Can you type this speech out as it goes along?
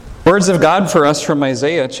Words of God for us from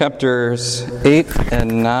Isaiah chapters 8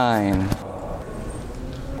 and 9.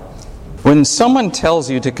 When someone tells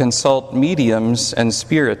you to consult mediums and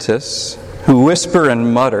spiritists who whisper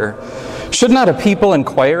and mutter, should not a people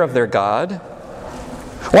inquire of their God?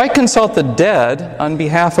 Why consult the dead on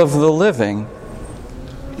behalf of the living?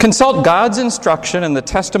 Consult God's instruction and the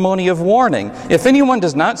testimony of warning. If anyone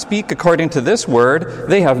does not speak according to this word,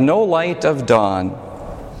 they have no light of dawn.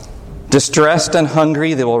 Distressed and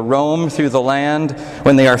hungry, they will roam through the land.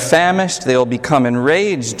 When they are famished, they will become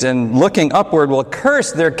enraged, and looking upward will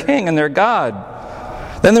curse their king and their God.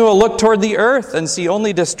 Then they will look toward the earth and see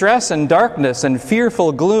only distress and darkness and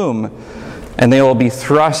fearful gloom, and they will be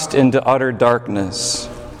thrust into utter darkness.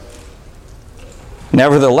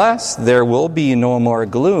 Nevertheless, there will be no more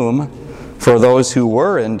gloom for those who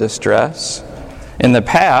were in distress. In the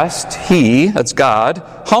past, He, that's God,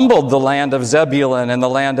 humbled the land of Zebulun and the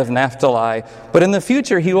land of Naphtali. But in the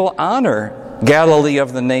future, He will honor Galilee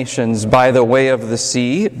of the nations by the way of the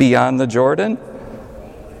sea beyond the Jordan.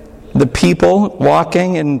 The people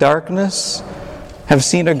walking in darkness have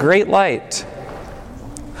seen a great light.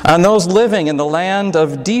 On those living in the land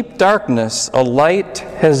of deep darkness, a light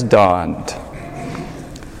has dawned.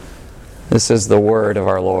 This is the word of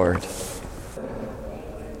our Lord.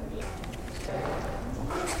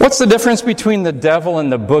 What's the difference between the devil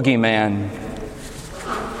and the boogeyman?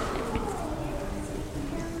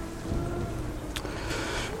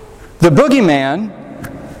 The boogeyman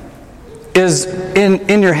is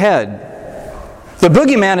in your head. The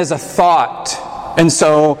boogeyman is a thought. And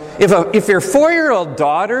so if your 4-year-old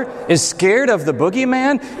daughter is scared of the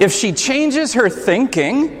boogeyman, if she changes her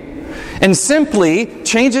thinking and simply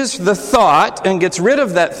changes the thought and gets rid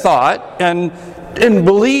of that thought and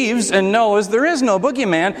believes and knows there is no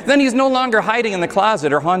boogeyman, then he's no longer hiding in the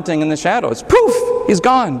closet or haunting in the shadows. Poof! He's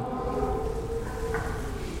gone.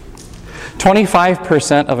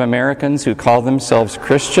 25% of Americans who call themselves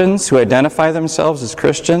Christians, who identify themselves as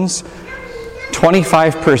Christians,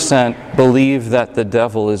 25% believe that the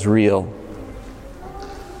devil is real.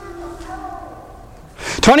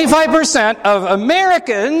 25% of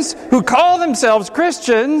Americans who call themselves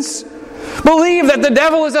Christians believe that the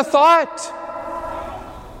devil is a thought.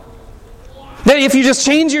 That if you just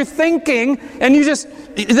change your thinking and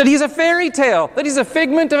that he's a fairy tale, that he's a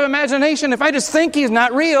figment of imagination. If I just think he's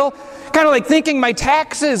not real, kind of like thinking my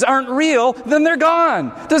taxes aren't real, then they're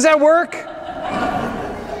gone. Does that work?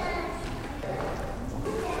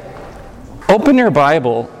 Open your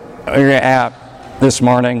Bible or your app this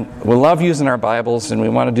morning. We love using our Bibles and we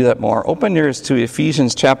want to do that more. Open yours to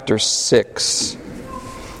Ephesians chapter 6.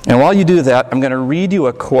 And while you do that, I'm going to read you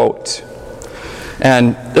a quote.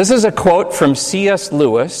 And this is a quote from C.S.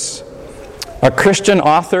 Lewis, a Christian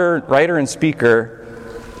author, writer, and speaker.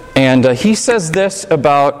 And he says this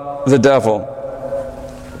about the devil.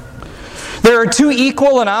 There are two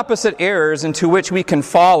equal and opposite errors into which we can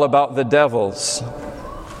fall about the devils.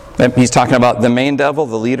 He's talking about the main devil,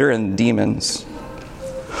 the leader, and demons.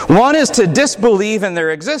 One is to disbelieve in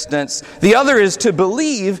their existence. The other is to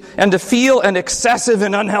believe and to feel an excessive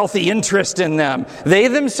and unhealthy interest in them. They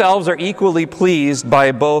themselves are equally pleased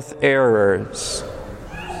by both errors.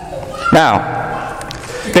 Now,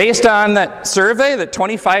 based on that survey, that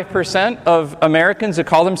 25% of Americans who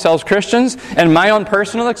call themselves Christians, and my own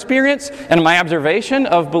personal experience and my observation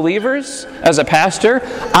of believers as a pastor,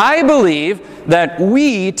 I believe that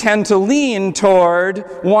we tend to lean toward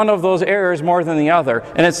one of those errors more than the other.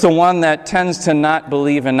 And it's the one that tends to not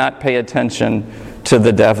believe and not pay attention to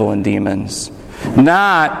the devil and demons.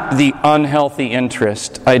 Not the unhealthy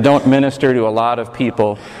interest. I don't minister to a lot of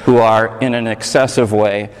people who are, in an excessive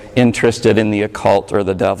way, interested in the occult or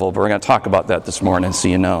the devil. But we're going to talk about that this morning, so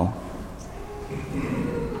you know.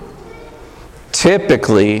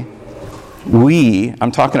 Typically,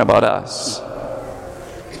 I'm talking about us,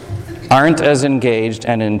 aren't as engaged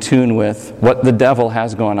and in tune with what the devil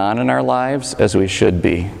has going on in our lives as we should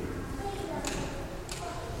be.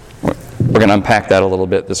 We're going to unpack that a little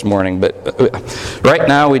bit this morning, but right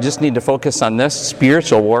now we just need to focus on this: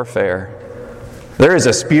 spiritual warfare. There is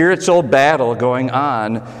a spiritual battle going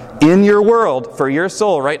on in your world for your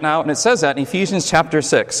soul right now, and it says that in Ephesians chapter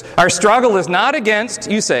 6. Our struggle is not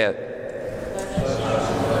against, you say it,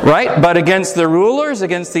 right? But against the rulers,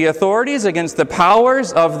 against the authorities, against the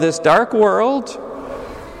powers of this dark world,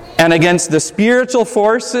 and against the spiritual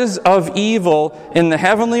forces of evil in the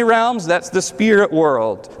heavenly realms. That's the spirit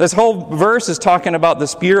world. This whole verse is talking about the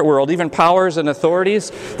spirit world. Even powers and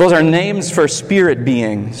authorities, those are names for spirit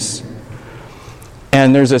beings.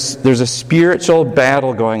 And there's a spiritual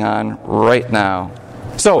battle going on right now.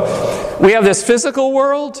 So, we have this physical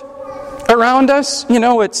world, around us.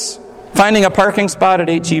 It's finding a parking spot at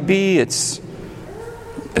HEB. It's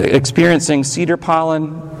experiencing cedar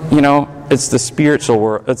pollen. It's the spiritual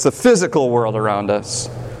world. It's the physical world around us.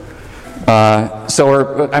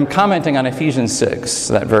 I'm commenting on Ephesians 6,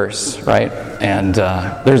 that verse, right? And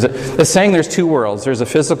it's saying there's two worlds. There's a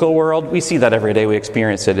physical world. We see that every day. We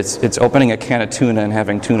experience it. It's opening a can of tuna and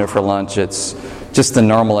having tuna for lunch. It's just the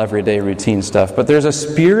normal everyday routine stuff. But there's a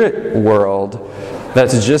spirit world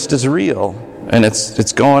that's just as real, and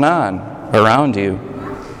it's going on around you.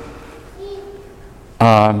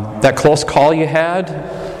 That close call you had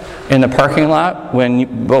in the parking lot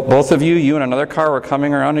when both of you and another car were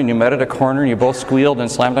coming around and you met at a corner and you both squealed and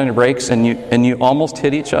slammed on your brakes and you almost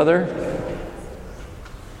hit each other.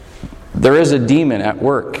 There is a demon at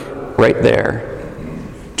work right there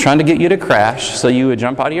trying to get you to crash so you would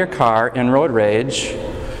jump out of your car in road rage,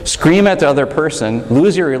 scream at the other person,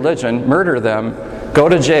 lose your religion, murder them, go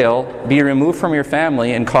to jail, be removed from your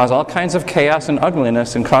family, and cause all kinds of chaos and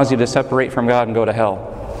ugliness and cause you to separate from God and go to hell.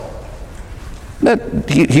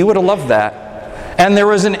 He would have loved that. And there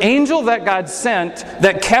was an angel that God sent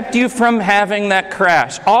that kept you from having that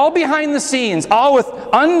crash. All behind the scenes, all with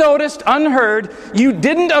unnoticed, unheard. You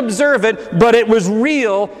didn't observe it, but it was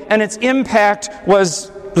real, and its impact was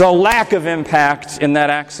the lack of impact in that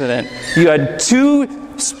accident. You had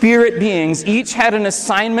two spirit beings. Each had an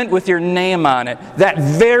assignment with your name on it. That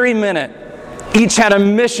very minute, each had a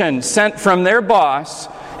mission sent from their boss,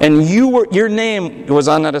 and your name was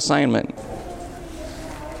on that assignment.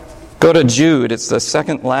 Go to Jude. It's the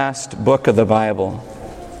second last book of the Bible.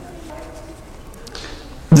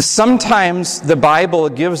 Sometimes the Bible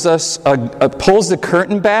gives us pulls the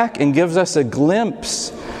curtain back and gives us a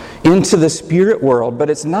glimpse into the spirit world, but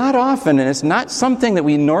it's not often, and it's not something that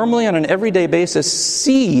we normally on an everyday basis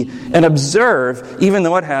see and observe, even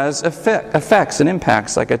though it has effects and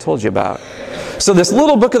impacts like I told you about. So this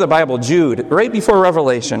little book of the Bible, Jude, right before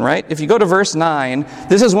Revelation, right? If you go to verse 9,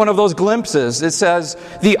 this is one of those glimpses. It says,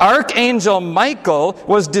 the archangel Michael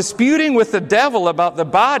was disputing with the devil about the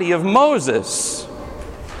body of Moses.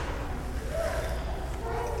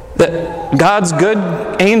 That God's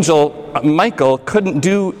good angel, Michael, couldn't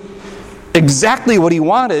do exactly what he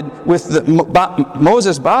wanted with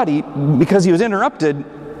Moses' body because he was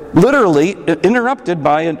literally interrupted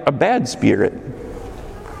by a bad spirit.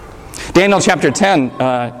 Daniel chapter 10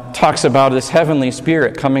 talks about this heavenly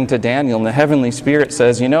spirit coming to Daniel, and the heavenly spirit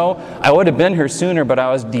says, I would have been here sooner, but I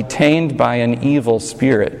was detained by an evil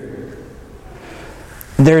spirit.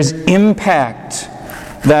 There's impact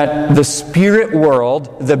that the spirit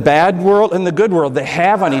world, the bad world, and the good world, they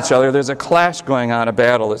have on each other. There's a clash going on, a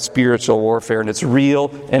battle. It's spiritual warfare, and it's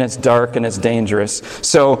real, and it's dark, and it's dangerous.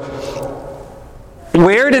 So,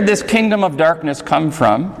 where did this kingdom of darkness come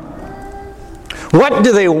from? What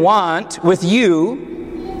do they want with you?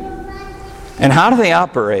 And how do they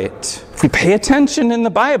operate? If we pay attention in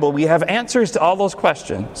the Bible, we have answers to all those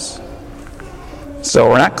questions.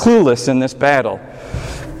 So we're not clueless in this battle.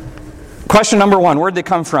 Question number 1, where'd they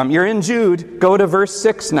come from? You're in Jude, go to verse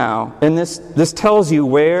 6 now. And this tells you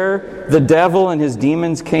where the devil and his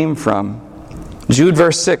demons came from. Jude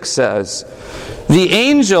verse 6 says, the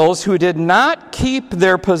angels who did not keep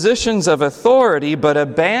their positions of authority but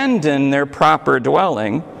abandoned their proper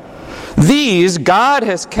dwelling, these God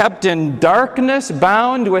has kept in darkness,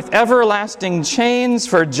 bound with everlasting chains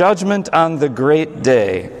for judgment on the great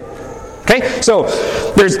day. Okay, so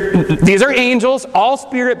these are angels. All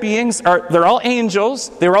spirit beings they're all angels.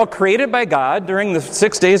 They were all created by God during the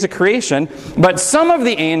 6 days of creation. But some of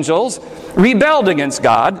the angels rebelled against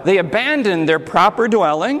God. They abandoned their proper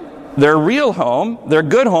dwelling, their real home, their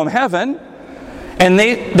good home, heaven, and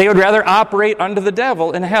they would rather operate under the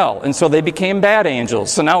devil in hell. And so they became bad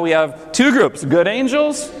angels. So now we have two groups: good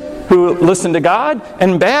angels who listen to God,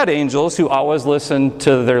 and bad angels who always listen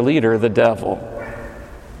to their leader, the devil.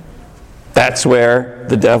 That's where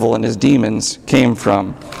the devil and his demons came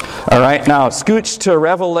from. All right, now scooch to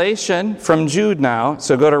Revelation from Jude now.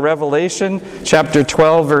 So go to Revelation chapter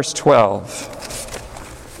 12, verse 12.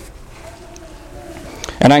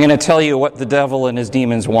 And I'm going to tell you what the devil and his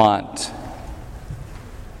demons want.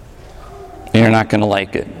 And you're not going to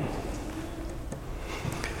like it.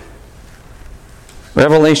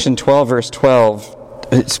 Revelation 12, verse 12,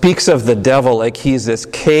 it speaks of the devil like he's this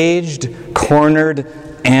caged, cornered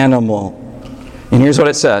animal. And here's what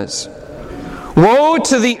it says. Woe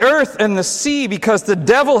to the earth and the sea, because the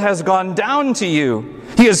devil has gone down to you.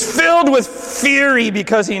 He is filled with fury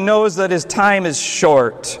because he knows that his time is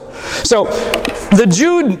short. So, The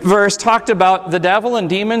Jude verse talked about the devil and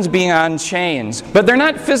demons being on chains, but they're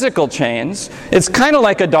not physical chains. It's kind of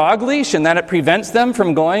like a dog leash in that it prevents them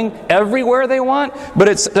from going everywhere they want, but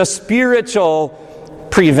it's a spiritual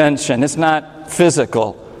prevention. It's not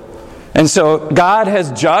physical. And so God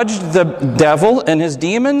has judged the devil and his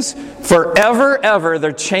demons forever, ever.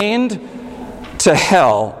 They're chained to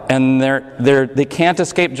hell, and they can't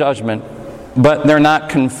escape judgment, but they're not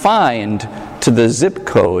confined to the zip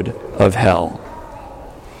code of hell.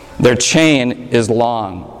 Their chain is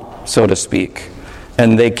long, so to speak,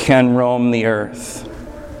 and they can roam the earth.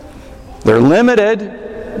 They're limited,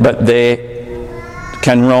 but they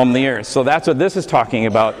can roam the earth. So that's what this is talking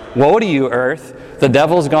about. Woe to you, earth. The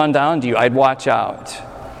devil's gone down to you. I'd watch out.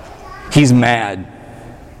 He's mad.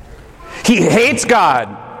 He hates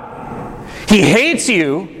God. He hates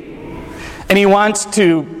you, and he wants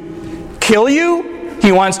to kill you.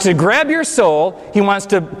 He wants to grab your soul. He wants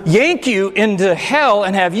to yank you into hell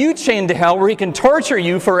and have you chained to hell where he can torture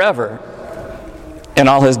you forever. And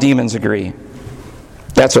all his demons agree.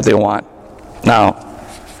 That's what they want. Now,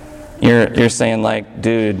 you're saying like,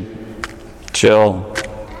 dude, chill.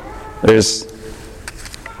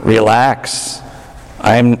 Relax.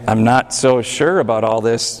 I'm not so sure about all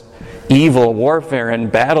this evil warfare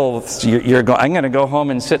and battle. I'm going to go home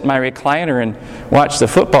and sit in my recliner and watch the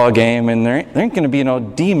football game, and there ain't going to be no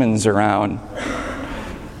demons around.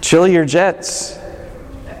 Chill your jets.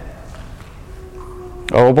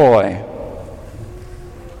 Oh boy.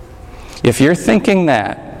 If you're thinking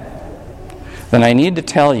that, then I need to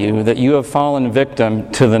tell you that you have fallen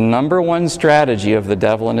victim to the number one strategy of the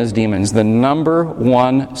devil and his demons. The number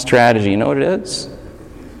one strategy. You know what it is?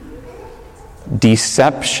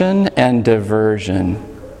 Deception and diversion.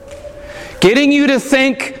 Getting you to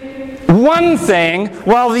think one thing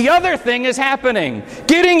while the other thing is happening.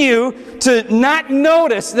 Getting you to not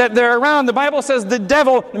notice that they're around. The Bible says the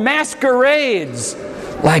devil masquerades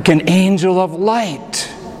like an angel of light.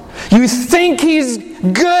 You think he's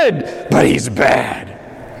good, but he's bad.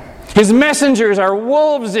 His messengers are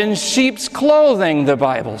wolves in sheep's clothing, the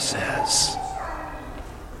Bible says.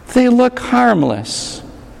 They look harmless.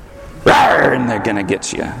 And they're going to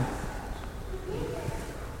get you.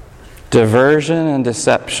 Diversion and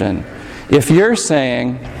deception. If you're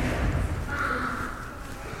saying,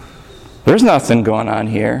 there's nothing going on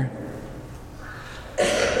here,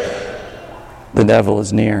 the devil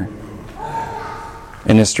is near.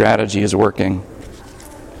 And his strategy is working.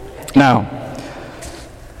 Now,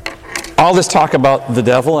 all this talk about the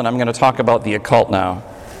devil, and I'm going to talk about the occult now,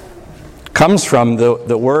 comes from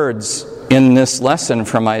the words in this lesson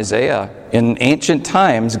from Isaiah. In ancient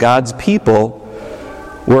times, God's people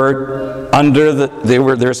were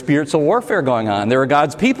their spiritual warfare going on. They were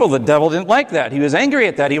God's people. The devil didn't like that. He was angry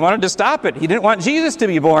at that. He wanted to stop it. He didn't want Jesus to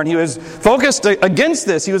be born. He was focused against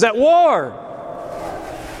this. He was at war.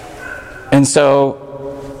 And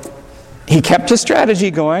so he kept his strategy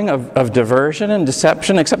going of diversion and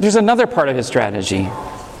deception, except there's another part of his strategy.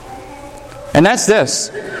 And that's this.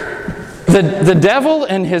 The devil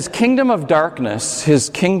and his kingdom of darkness, his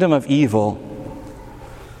kingdom of evil,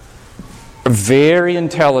 are very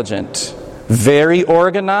intelligent, very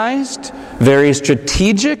organized, very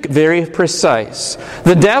strategic, very precise.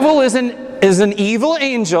 The devil is an evil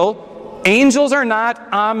angel. Angels are not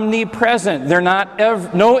omnipresent. They're not.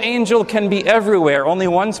 No angel can be everywhere. Only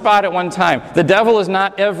one spot at one time. The devil is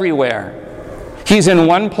not everywhere. He's in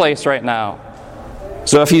one place right now.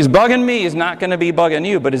 So if he's bugging me, he's not going to be bugging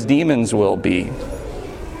you, but his demons will be.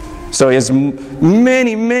 So he has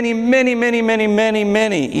many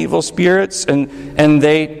evil spirits, and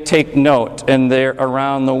they take note, and they're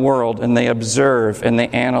around the world, and they observe, and they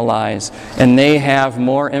analyze, and they have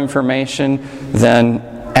more information than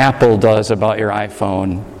Apple does about your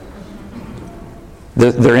iPhone.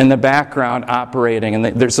 They're in the background operating,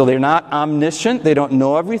 and so they're not omniscient. They don't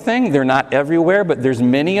know everything. They're not everywhere, but there's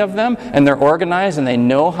many of them, and they're organized, and they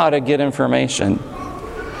know how to get information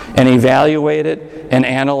and evaluate it and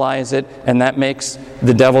analyze it, and that makes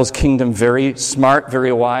the devil's kingdom very smart,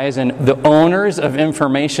 very wise, and the owners of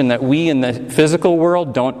information that we in the physical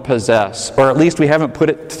world don't possess, or at least we haven't put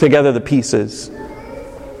it together the pieces.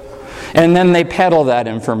 And then they peddle that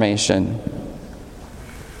information.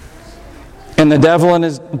 And the devil and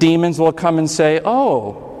his demons will come and say,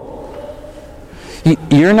 oh,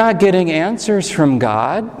 you're not getting answers from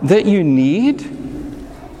God that you need?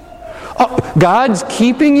 Oh, God's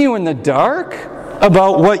keeping you in the dark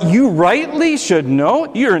about what you rightly should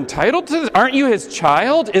know? You're entitled to this. Aren't you his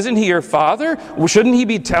child? Isn't he your father? Shouldn't he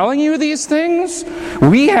be telling you these things?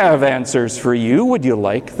 We have answers for you. Would you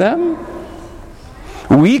like them?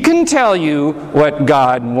 We can tell you what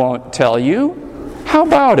God won't tell you. How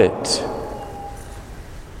about it?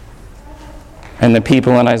 And the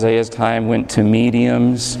people in Isaiah's time went to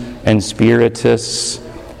mediums and spiritists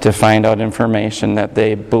to find out information that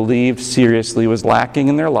they believed seriously was lacking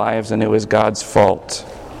in their lives, and it was God's fault.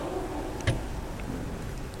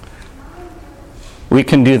 We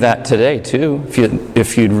can do that today too.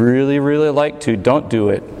 If you'd really, really like to, don't do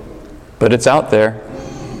it. But it's out there.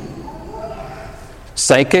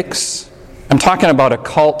 Psychics, I'm talking about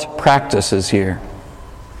occult practices here.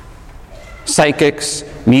 Psychics,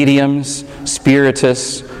 mediums,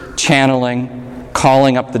 spiritists, channeling,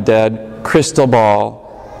 calling up the dead, crystal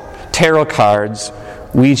ball, tarot cards,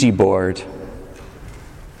 Ouija board,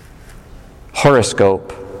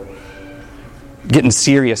 horoscope, getting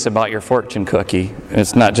serious about your fortune cookie.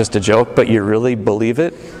 It's not just a joke, but you really believe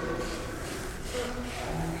it.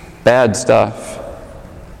 Bad stuff.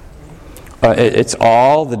 It's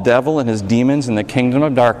all the devil and his demons in the kingdom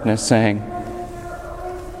of darkness saying,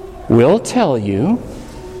 we'll tell you.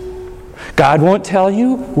 God won't tell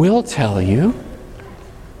you, we'll tell you.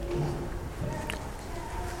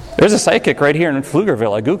 There's a psychic right here in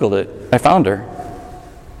Pflugerville. I Googled it. I found her.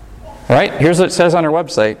 All right, here's what it says on her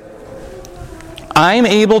website. I'm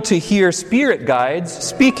able to hear spirit guides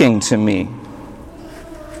speaking to me.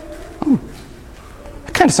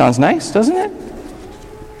 That kind of sounds nice, doesn't it?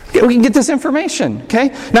 We can get this information,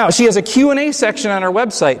 okay? Now, she has a Q&A section on her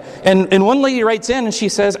website, and one lady writes in and she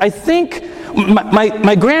says, I think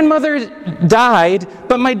my grandmother died,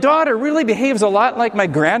 but my daughter really behaves a lot like my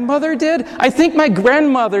grandmother did. I think my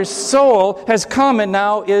grandmother's soul has come and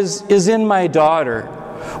now is in my daughter.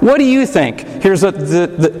 What do you think? Here's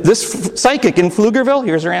this psychic in Pflugerville,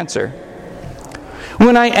 here's her answer.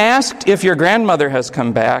 When I asked if your grandmother has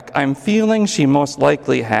come back, I'm feeling she most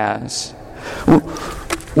likely has.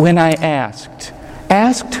 When I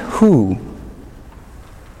asked who?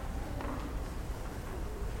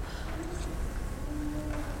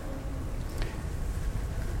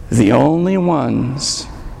 The only ones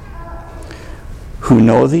who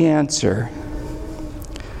know the answer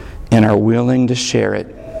and are willing to share it.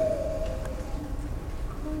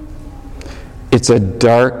 It's a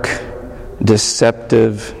dark,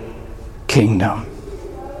 deceptive kingdom.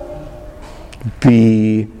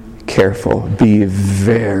 Be careful. Be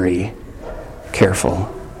very careful.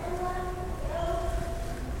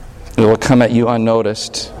 It will come at you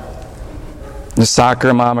unnoticed. The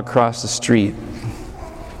soccer mom across the street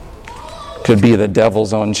could be the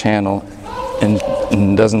devil's own channel,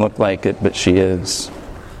 and doesn't look like it, but she is.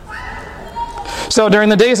 So during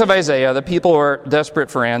the days of Isaiah, the people were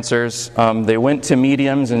desperate for answers. They went to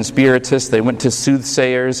mediums and spiritists. They went to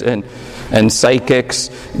soothsayers and psychics.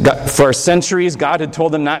 For centuries, God had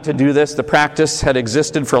told them not to do this. The practice had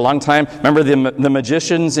existed for a long time. Remember the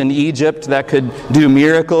magicians in Egypt that could do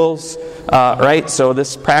miracles, right? So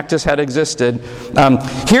this practice had existed.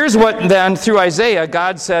 Here's what then, through Isaiah,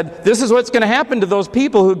 God said, this is what's going to happen to those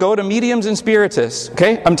people who go to mediums and spiritists.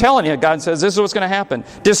 Okay? I'm telling you, God says, this is what's going to happen.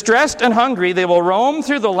 Distressed and hungry, they will roam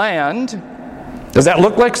through the land. Does that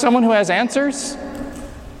look like someone who has answers?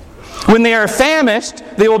 When they are famished,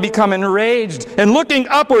 they will become enraged, and looking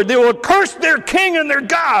upward, they will curse their king and their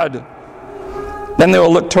God. Then they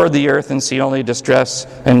will look toward the earth and see only distress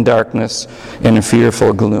and darkness and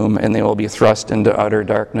fearful gloom, and they will be thrust into utter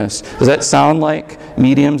darkness. Does that sound like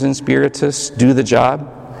mediums and spiritists do the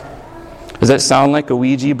job? Does that sound like a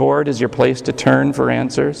Ouija board is your place to turn for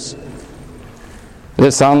answers?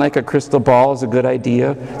 Does it sound like a crystal ball is a good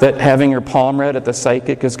idea? That having your palm read at the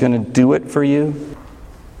psychic is going to do it for you?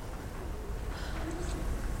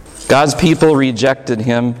 God's people rejected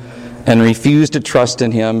him and refused to trust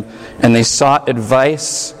in him, and they sought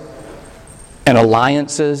advice and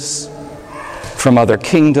alliances from other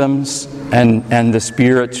kingdoms and the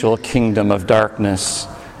spiritual kingdom of darkness,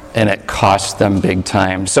 and it cost them big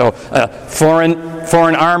time. So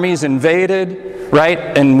foreign armies invaded, right?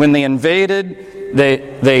 And when they invaded,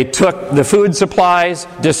 they took the food supplies.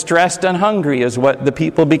 Distressed and hungry is what the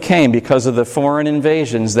people became because of the foreign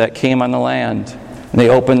invasions that came on the land. And they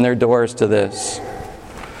opened their doors to this.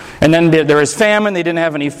 And then there was famine. They didn't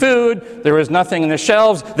have any food. There was nothing in the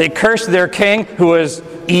shelves. They cursed their king, who was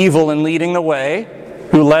evil and leading the way,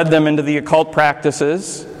 who led them into the occult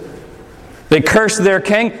practices. They cursed their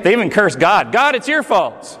king. They even cursed God. God, it's your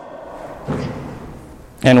fault.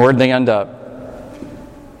 And where'd they end up?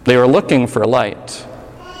 They were looking for light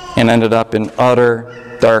and ended up in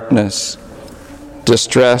utter darkness,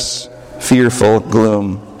 distress, fearful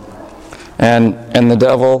gloom. And the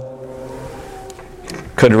devil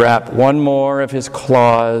could wrap one more of his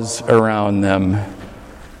claws around them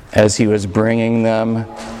as he was bringing them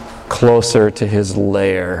closer to his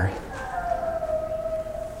lair.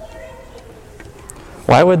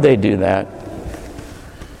 Why would they do that?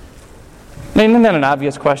 Isn't that an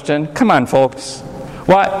obvious question? Come on, folks.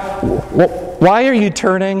 Why are you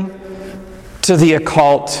turning to the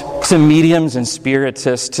occult, to mediums and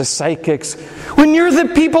spiritists, to psychics, when you're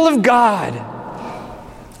the people of God?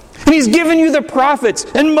 And He's given you the prophets,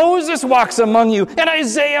 and Moses walks among you, and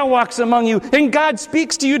Isaiah walks among you, and God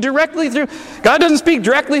speaks to you directly through... God doesn't speak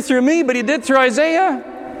directly through me, but He did through Isaiah.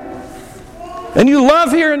 And you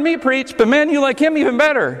love hearing me preach, but man, you like Him even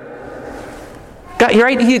better. God, you're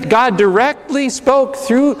right, God directly spoke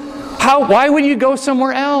through... Why would you go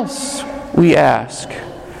somewhere else, we ask?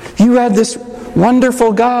 You had this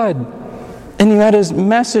wonderful God, and you had His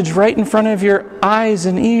message right in front of your eyes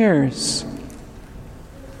and ears.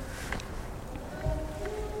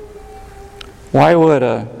 Why would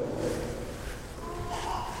a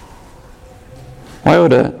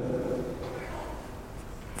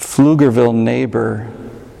Pflugerville neighbor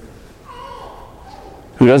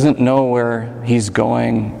who doesn't know where he's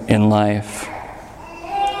going in life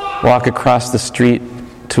walk across the street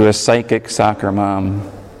to a psychic soccer mom?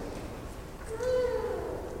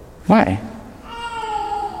 Why?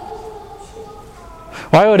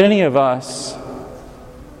 Why would any of us,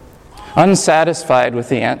 unsatisfied with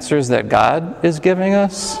the answers that God is giving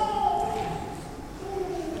us,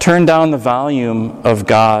 turn down the volume of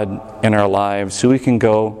God in our lives so we can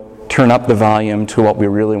go turn up the volume to what we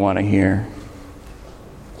really want to hear?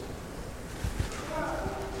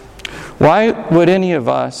 Why would any of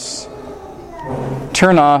us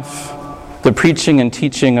turn off the preaching and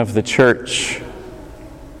teaching of the church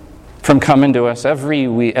from coming to us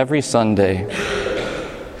every Sunday,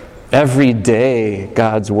 every day,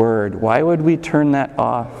 God's Word? Why would we turn that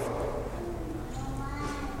off?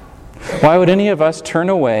 Why would any of us turn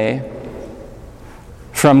away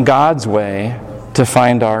from God's way to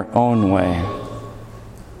find our own way?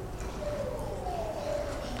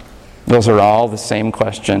 Those are all the same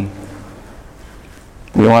question.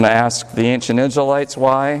 We want to ask the ancient Israelites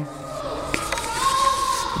why.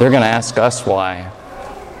 They're going to ask us why.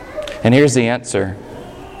 And here's the answer.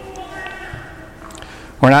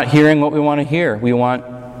 We're not hearing what we want to hear. We want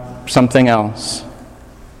something else.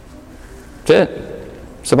 That's it.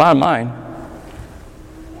 It's the bottom line.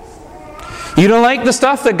 You don't like the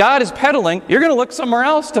stuff that God is peddling, you're going to look somewhere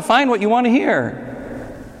else to find what you want to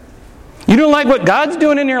hear. You don't like what God's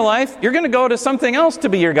doing in your life, you're going to go to something else to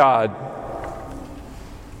be your God.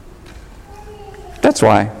 That's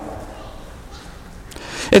why.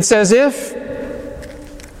 It's as if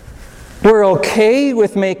we're okay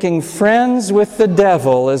with making friends with the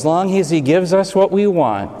devil as long as he gives us what we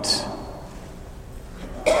want,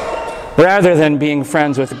 rather than being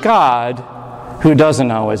friends with God, who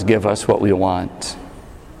doesn't always give us what we want.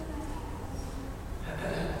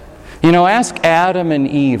 You know, ask Adam and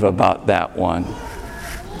Eve about that one.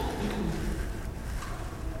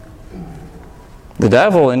 The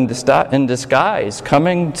devil in disguise,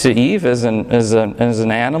 coming to Eve as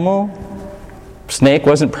an animal. Snake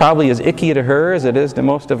wasn't probably as icky to her as it is to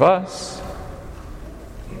most of us.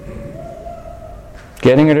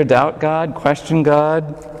 Getting her to doubt God, question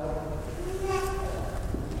God,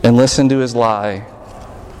 and listen to his lie.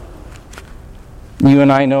 You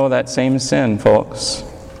and I know that same sin, folks.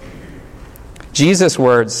 Jesus'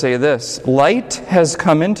 words say this: light has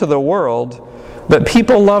come into the world, but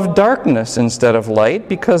people loved darkness instead of light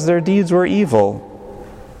because their deeds were evil.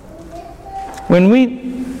 When we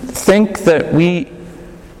think that we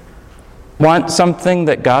want something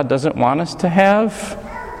that God doesn't want us to have,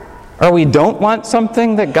 or we don't want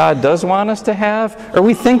something that God does want us to have, or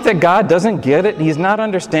we think that God doesn't get it, He's not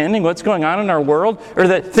understanding what's going on in our world, or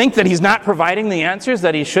that think that He's not providing the answers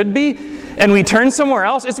that He should be, and we turn somewhere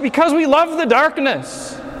else, it's because we love the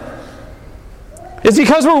darkness. It's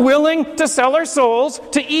because we're willing to sell our souls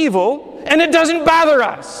to evil, and it doesn't bother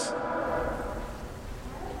us.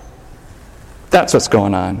 That's what's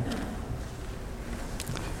going on.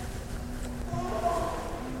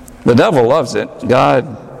 The devil loves it.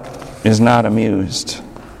 God is not amused.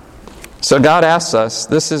 So God asks us,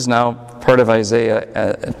 this is now part of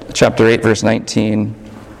Isaiah chapter 8, verse 19.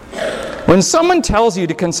 When someone tells you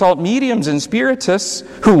to consult mediums and spiritists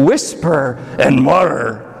who whisper and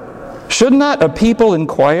mutter, should not a people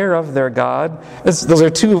inquire of their God? Those are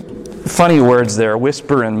two funny words there,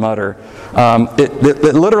 whisper and mutter.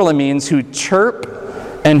 It literally means who chirp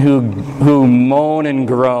and who moan and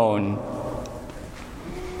groan.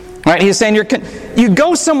 Right? He's saying you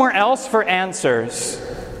go somewhere else for answers.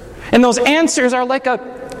 And those answers are like a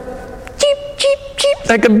cheep, cheep, cheep,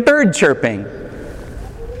 like a bird chirping.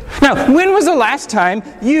 Now, when was the last time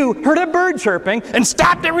you heard a bird chirping and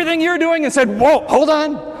stopped everything you're doing and said, whoa, hold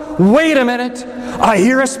on, wait a minute, I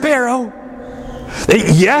hear a sparrow.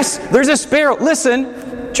 Yes, there's a sparrow.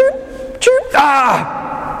 Listen. Chirp, chirp.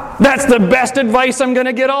 That's the best advice I'm going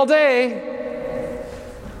to get all day.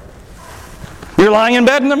 You're lying in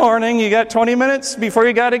bed in the morning, you got 20 minutes before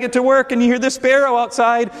you got to get to work, and you hear the sparrow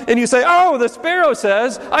outside, and you say, oh, the sparrow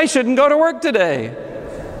says I shouldn't go to work today.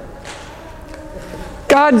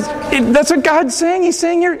 That's what God's saying. He's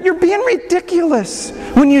saying you're being ridiculous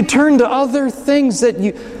when you turn to other things that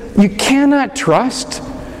you cannot trust,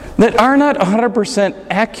 that are not 100%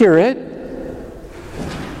 accurate,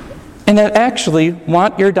 and that actually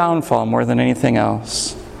want your downfall more than anything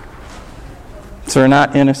else. So they're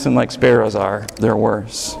not innocent like sparrows are. They're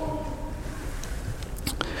worse.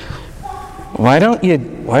 Why don't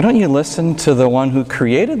you listen to the one who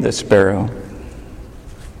created the sparrow?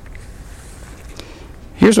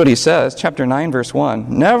 Here's what he says, chapter 9, verse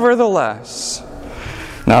 1. Nevertheless,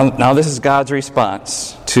 now this is God's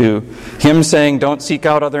response to him saying, don't seek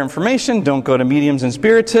out other information, don't go to mediums and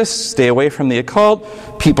spiritists, stay away from the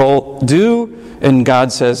occult. People do, and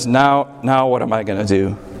God says, now what am I going to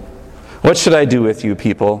do? What should I do with you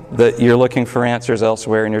people that you're looking for answers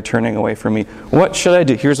elsewhere and you're turning away from me? What should I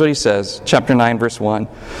do? Here's what he says, chapter 9, verse 1.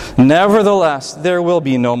 Nevertheless, there will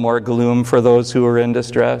be no more gloom for those who are in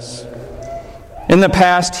distress. In the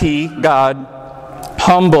past, God,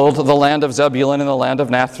 humbled the land of Zebulun and the land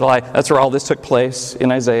of Naphtali. That's where all this took place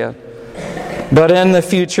in Isaiah. But in the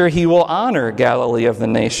future, he will honor Galilee of the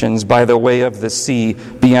nations by the way of the sea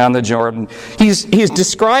beyond the Jordan. He's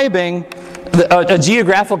describing a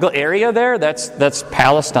geographical area there. That's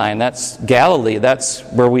Palestine. That's Galilee. That's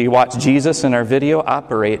where we watch Jesus in our video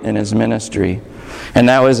operate in his ministry. And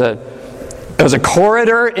that was a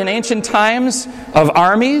corridor in ancient times of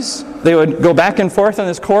armies. They would go back and forth on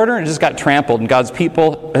this corridor and it just got trampled. And God's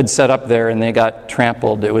people had set up there and they got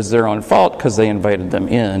trampled. It was their own fault because they invited them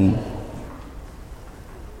in.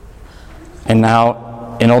 And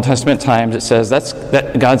now, in Old Testament times, it says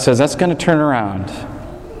God says that's going to turn around.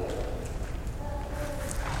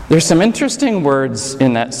 There's some interesting words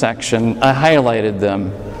in that section. I highlighted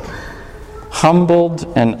them.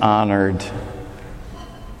 Humbled and honored.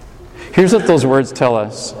 Here's what those words tell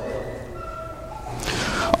us.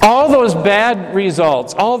 All those bad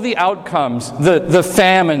results, all the outcomes, the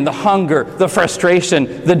famine, the hunger, the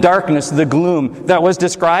frustration, the darkness, the gloom that was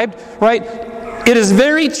described, right? It is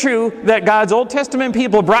very true that God's Old Testament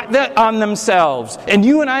people brought that on themselves. And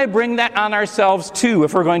you and I bring that on ourselves too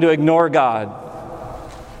if we're going to ignore God.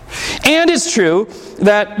 And it's true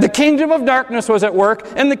that the kingdom of darkness was at work,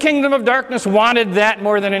 and the kingdom of darkness wanted that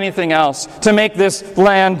more than anything else, to make this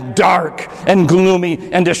land dark and gloomy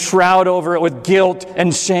and to shroud over it with guilt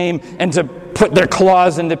and shame and to put their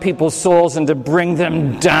claws into people's souls and to bring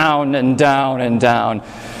them down and down and down.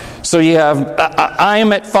 So you have, I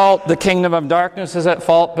am at fault, the kingdom of darkness is at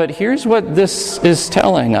fault, but here's what this is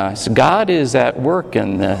telling us. God is at work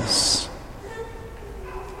in this.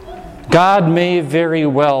 God may very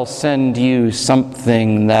well send you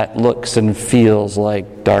something that looks and feels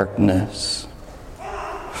like darkness.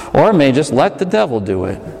 Or may just let the devil do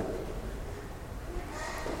it.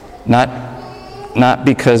 Not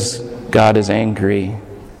because God is angry.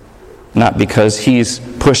 Not because he's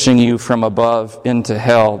pushing you from above into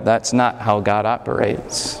hell. That's not how God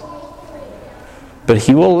operates. But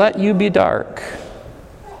he will let you be dark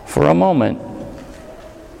for a moment.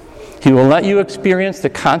 He will let you experience the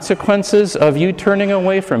consequences of you turning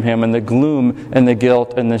away from him and the gloom and the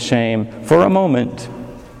guilt and the shame for a moment.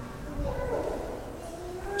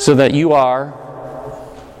 So that you are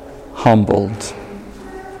humbled.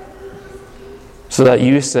 So that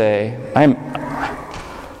you say,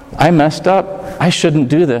 I messed up. I shouldn't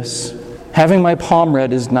do this. Having my palm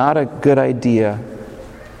read is not a good idea.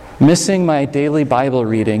 Missing my daily Bible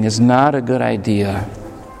reading is not a good idea.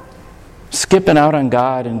 Skipping out on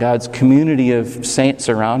God and God's community of saints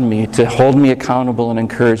around me to hold me accountable and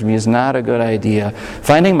encourage me is not a good idea.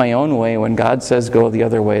 Finding my own way when God says go the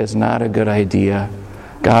other way is not a good idea.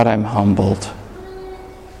 God, I'm humbled.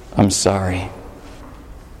 I'm sorry.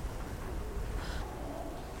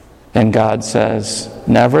 And God says,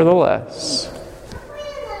 nevertheless,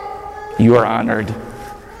 you are honored.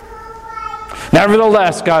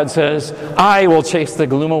 Nevertheless, God says, I will chase the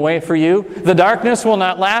gloom away for you. The darkness will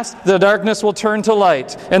not last. The darkness will turn to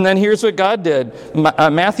light. And then here's what God did.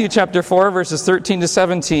 Matthew chapter 4, verses 13 to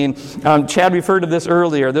 17. Chad referred to this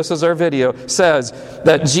earlier. This is our video. Says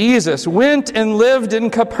that Jesus went and lived in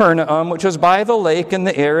Capernaum, which was by the lake in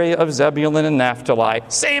the area of Zebulun and Naphtali.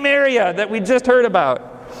 Same area that we just heard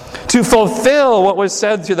about. To fulfill what was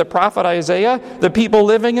said through the prophet Isaiah, the people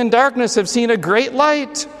living in darkness have seen a great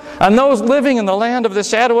light. On those living in the land of the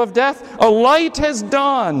shadow of death, a light has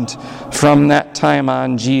dawned. From that time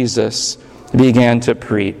on, Jesus began to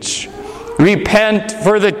preach, "Repent,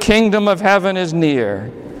 for the kingdom of heaven is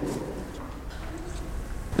near."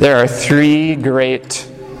 There are three great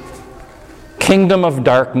kingdom of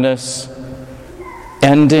darkness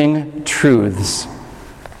ending truths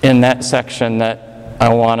in that section that I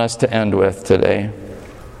want us to end with today.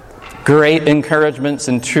 Great encouragements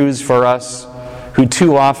and truths for us who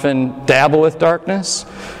too often dabble with darkness,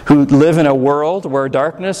 who live in a world where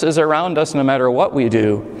darkness is around us no matter what we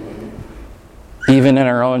do, even in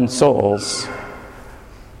our own souls.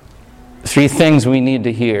 Three things we need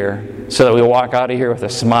to hear so that we walk out of here with a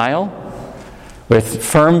smile, with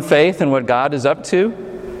firm faith in what God is up to,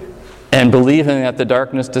 and believing that the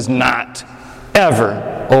darkness does not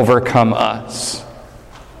ever overcome us.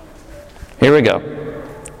 Here we go.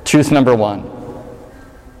 Truth number one.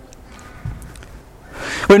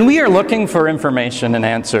 When we are looking for information and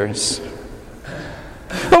answers,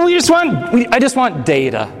 well, I just want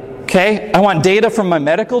data, okay? I want data from my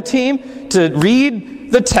medical team to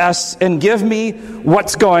read the tests and give me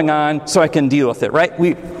what's going on so I can deal with it, right?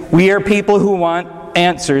 We are people who want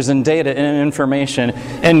answers and data and information,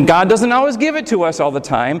 and God doesn't always give it to us all the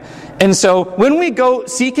time. And so when we go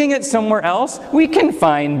seeking it somewhere else, we can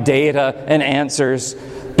find data and answers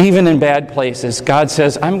even in bad places. God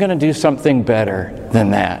says, I'm going to do something better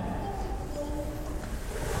than that.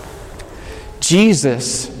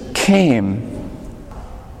 Jesus came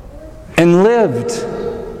and lived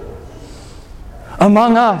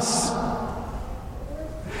among us.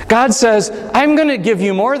 God says, I'm going to give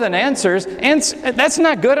you more than answers. And that's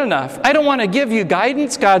not good enough. I don't want to give you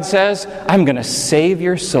guidance. God says, I'm going to save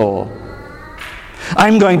your soul.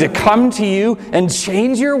 I'm going to come to you and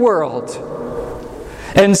change your world.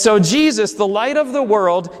 And so Jesus, the light of the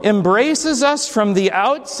world, embraces us from the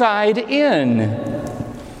outside in.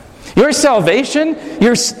 Your salvation,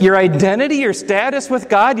 your identity, your status with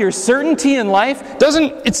God, your certainty in life,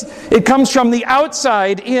 it comes from the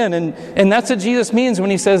outside in. And that's what Jesus means when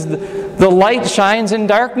he says the light shines in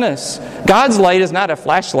darkness. God's light is not a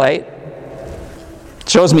flashlight. It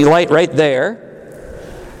shows me light right there.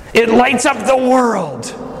 It lights up the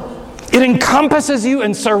world. It encompasses you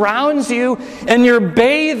and surrounds you, and you're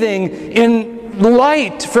bathing in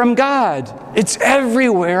light from God. It's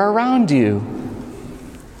everywhere around you.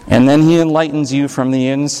 And then he enlightens you from the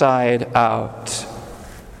inside out.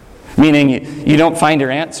 Meaning you don't find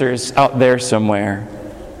your answers out there somewhere.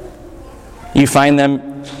 You find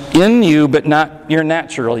them in you, but not your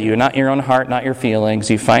natural you, not your own heart, not your feelings.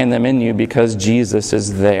 You find them in you because Jesus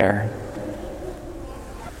is there.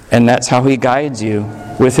 And that's how he guides you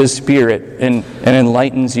with his Spirit and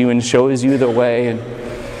enlightens you and shows you the way. And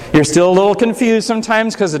you're still a little confused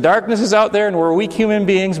sometimes because the darkness is out there and we're weak human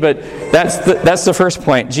beings, but that's the first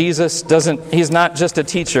point. Jesus he's not just a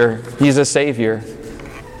teacher, he's a Savior.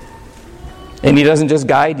 And he doesn't just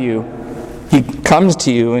guide you, he comes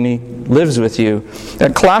to you and he lives with you.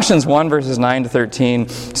 Colossians 1 verses 9 to 13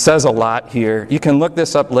 says a lot here. You can look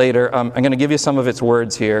this up later. I'm going to give you some of its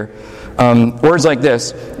words here. Words like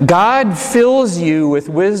this: God fills you with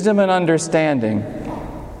wisdom and understanding,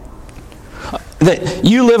 that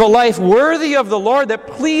you live a life worthy of the Lord that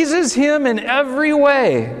pleases him in every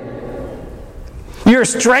way. You're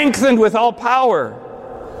strengthened with all power.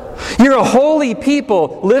 You're a holy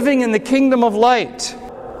people living in the kingdom of light.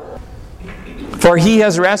 For he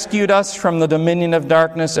has rescued us from the dominion of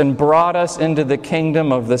darkness and brought us into the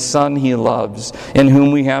kingdom of the Son he loves, in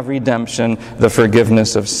whom we have redemption, the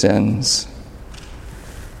forgiveness of sins.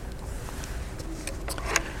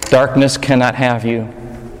 Darkness cannot have you.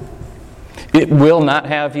 It will not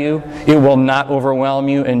have you. It will not overwhelm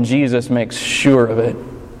you, and Jesus makes sure of it.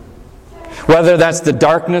 Whether that's the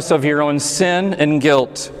darkness of your own sin and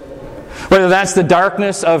guilt, whether that's the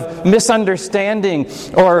darkness of misunderstanding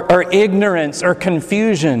or ignorance or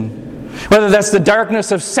confusion, whether that's the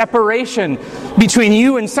darkness of separation between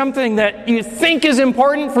you and something that you think is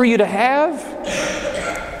important for you to have,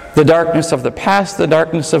 the darkness of the past, the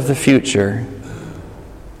darkness of the future,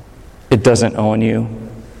 it doesn't own you.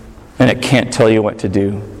 And it can't tell you what to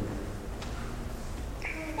do.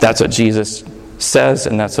 That's what Jesus says,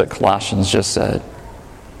 and that's what Colossians just said.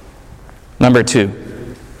 Number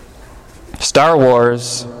 2. Star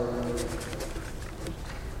Wars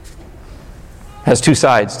has two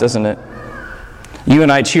sides, doesn't it? You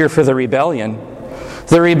and I cheer for the rebellion.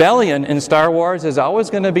 The rebellion in Star Wars is always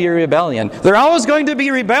going to be a rebellion. They're always going to be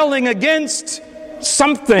rebelling against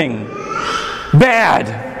something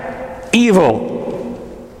bad, evil.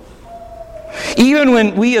 Even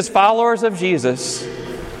when we as followers of Jesus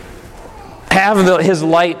have His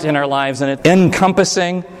light in our lives and it's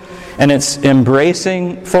encompassing and it's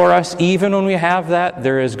embracing for us, even when we have that,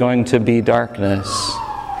 there is going to be darkness.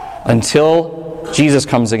 Until Jesus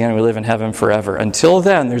comes again and we live in heaven forever. Until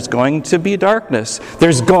then, there's going to be darkness.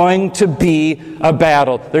 There's going to be a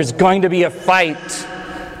battle. There's going to be a fight.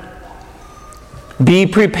 Be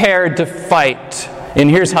prepared to fight. And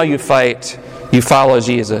here's how you fight. You follow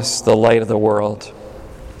Jesus, the light of the world.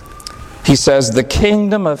 He says, the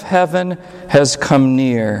kingdom of heaven has come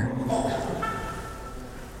near.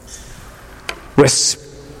 With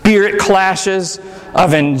spirit clashes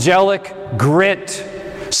of angelic grit,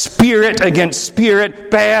 spirit against spirit,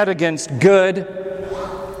 bad against good.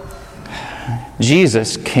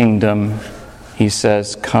 Jesus' kingdom, he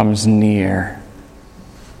says, comes near.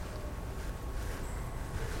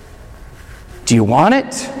 Do you want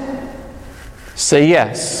it? Say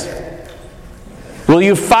yes. Will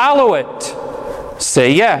you follow it?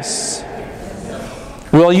 Say yes.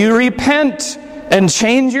 Will you repent and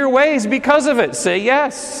change your ways because of it? Say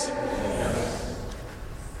yes.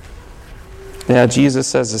 Yeah, Jesus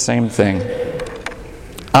says the same thing.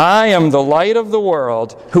 I am the light of the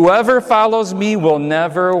world. Whoever follows me will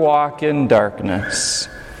never walk in darkness.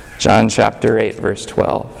 John chapter 8, verse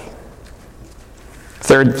 12.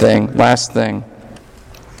 Third thing, last thing.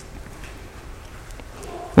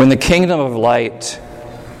 When the kingdom of light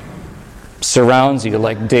surrounds you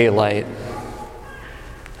like daylight,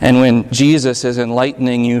 and when Jesus is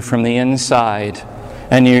enlightening you from the inside,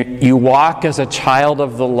 and you walk as a child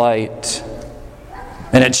of the light,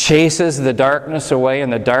 and it chases the darkness away,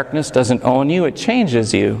 and the darkness doesn't own you, it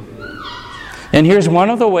changes you. And here's one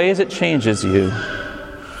of the ways it changes you.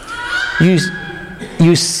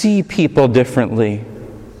 You see people differently.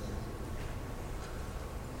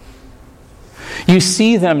 You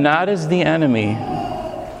see them not as the enemy,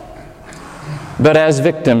 but as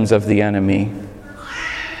victims of the enemy.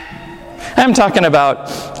 I'm talking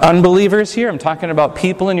about unbelievers here. I'm talking about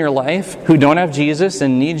people in your life who don't have Jesus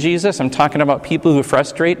and need Jesus. I'm talking about people who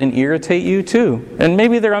frustrate and irritate you too. And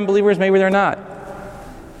maybe they're unbelievers, maybe they're not.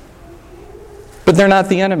 But they're not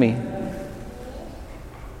the enemy.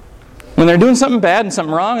 When they're doing something bad and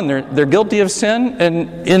something wrong and they're guilty of sin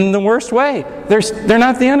and in the worst way, they're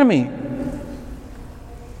not the enemy.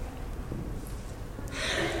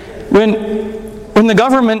 When the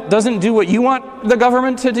government doesn't do what you want the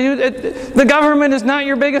government to do, the government is not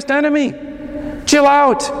your biggest enemy. Chill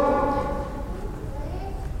out.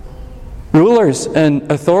 Rulers and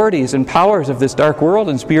authorities and powers of this dark world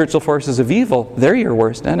and spiritual forces of evil, they're your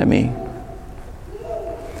worst enemy.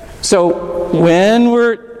 So when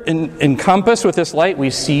we're encompassed with this light,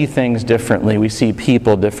 we see things differently. We see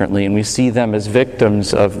people differently, and we see them as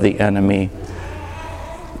victims of the enemy.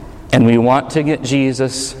 And we want to get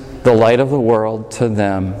Jesus, the light of the world, to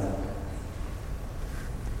them.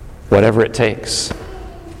 Whatever it takes.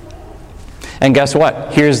 And guess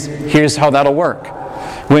what? Here's how that'll work.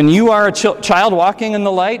 When you are a child walking in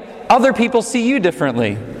the light, other people see you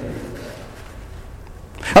differently.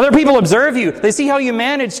 Other people observe you. They see how you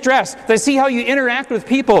manage stress. They see how you interact with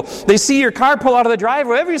people. They see your car pull out of the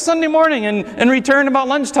driveway every Sunday morning and return about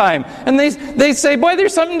lunchtime. And they say, boy,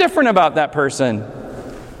 there's something different about that person.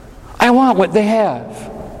 I want what they have.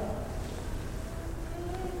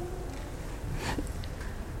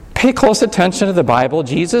 Pay close attention to the Bible.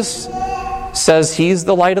 Jesus says He's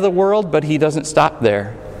the light of the world, but He doesn't stop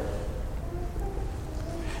there.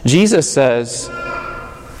 Jesus says,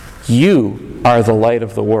 you are the light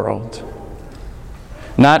of the world.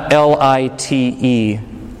 Not L-I-T-E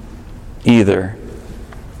either.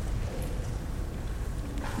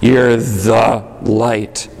 You're the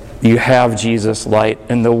light. You have Jesus' light.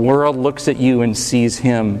 And the world looks at you and sees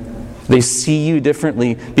Him. They see you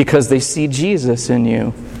differently because they see Jesus in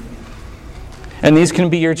you. And these can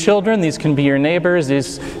be your children, these can be your neighbors,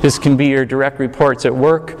 this can be your direct reports at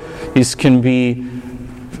work, these can be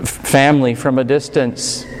family from a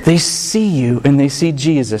distance. They see you and they see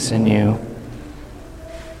Jesus in you.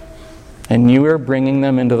 And you are bringing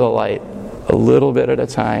them into the light a little bit at a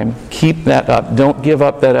time. Keep that up. Don't give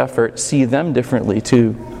up that effort. See them differently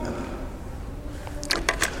too.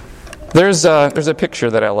 There's a picture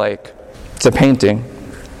that I like. It's a painting.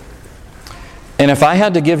 And if I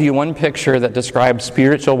had to give you one picture that describes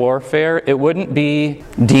spiritual warfare, it wouldn't be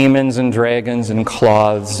demons and dragons and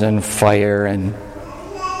cloths and fire and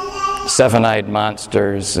seven-eyed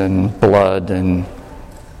monsters and blood, and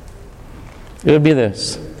it would be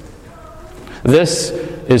this. This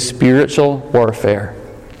is spiritual warfare.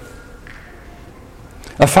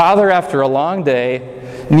 A father, after a long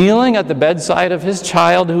day, kneeling at the bedside of his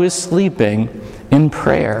child who is sleeping in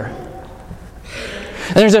prayer.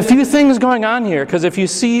 And there's a few things going on here, because if you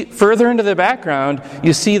see further into the background,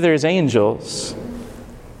 you see there's angels.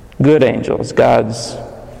 Good angels, God's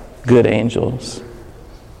good angels.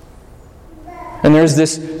 And there's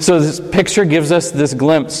this, so this picture gives us this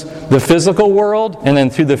glimpse, the physical world, and then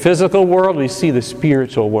through the physical world we see the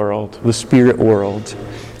spiritual world, the spirit world.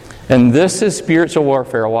 And this is spiritual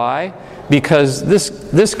warfare. Why? Because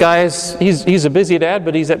this guy he's a busy dad,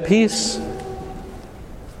 but he's at peace.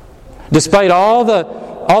 Despite all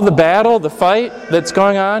the battle, the fight that's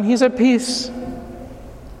going on, he's at peace.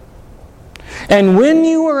 And when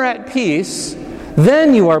you are at peace,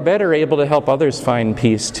 then you are better able to help others find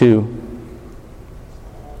peace too.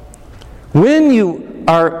 When you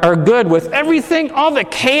are good with everything, all the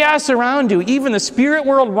chaos around you, even the spirit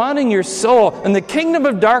world wanting your soul, and the kingdom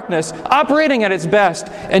of darkness operating at its best,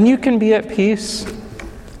 and you can be at peace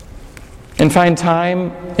and find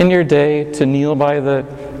time in your day to kneel by the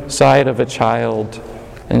side of a child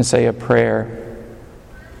and say a prayer,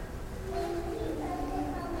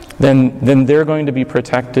 then they're going to be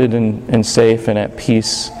protected and safe and at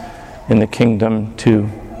peace in the kingdom too.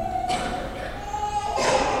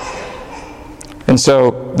 And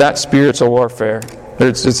so that's spiritual warfare.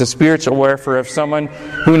 It's a spiritual warfare of someone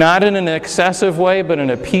who, not in an excessive way, but in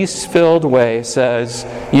a peace-filled way, says,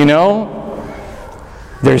 you know,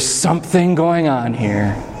 there's something going on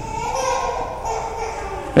here.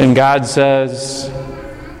 And God says,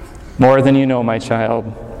 more than you know, my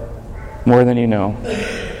child. More than you know.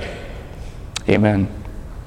 Amen.